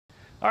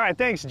All right,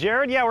 thanks,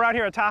 Jared. Yeah, we're out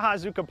here at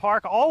Ta-Ha-Zuka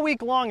Park all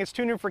week long. It's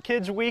Tune In for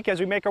Kids Week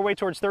as we make our way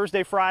towards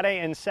Thursday, Friday,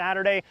 and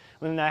Saturday.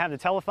 Then I have the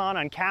telethon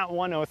on Cat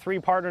 103,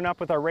 partnering up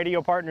with our radio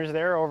partners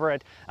there over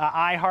at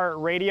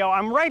iHeartRadio.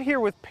 I'm right here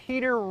with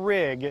Peter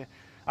Rigg.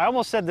 I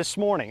almost said this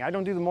morning. I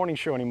don't do the morning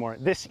show anymore.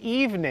 This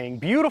evening,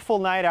 beautiful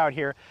night out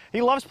here.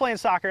 He loves playing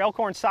soccer,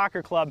 Elkhorn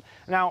Soccer Club.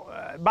 Now,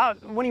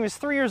 about when he was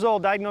 3 years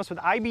old, diagnosed with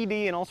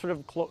IBD and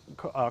ulcerative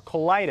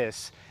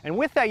colitis. And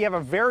with that, you have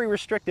a very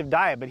restrictive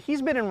diet. But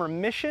he's been in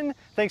remission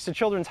thanks to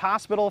Children's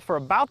Hospital for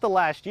about the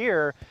last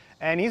year.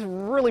 And he's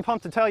really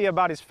pumped to tell you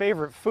about his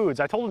favorite foods.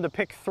 I told him to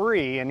pick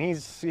 3, and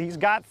he's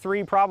got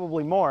 3,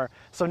 probably more.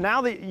 So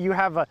now that you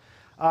have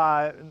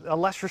a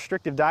less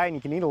restrictive diet and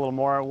you can eat a little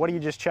more, what do you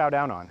just chow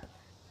down on?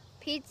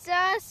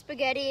 Pizza,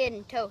 spaghetti,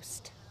 and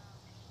toast.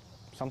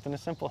 Something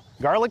as simple.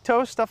 Garlic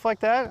toast, stuff like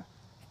that?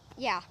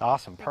 Yeah.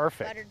 Awesome,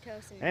 perfect. Buttered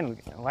toast.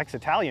 And likes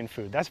Italian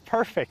food. That's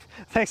perfect.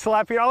 Thanks a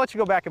lot, Peter. I'll let you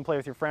go back and play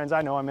with your friends.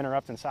 I know I'm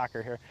interrupting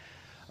soccer here.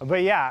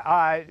 But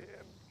yeah,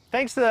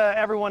 thanks to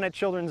everyone at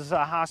Children's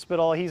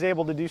Hospital. He's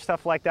able to do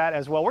stuff like that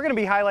as well. We're going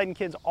to be highlighting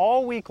kids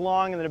all week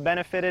long that have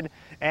benefited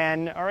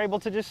and are able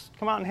to just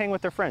come out and hang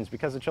with their friends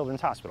because of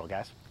Children's Hospital,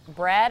 guys.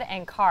 Bread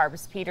and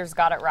carbs. Peter's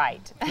got it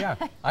right. Yeah,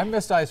 I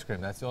missed ice cream.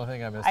 That's the only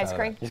thing I missed. Ice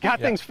cream? He's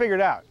got things figured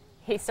out.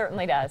 He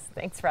certainly does.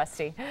 Thanks,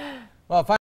 Rusty. Well,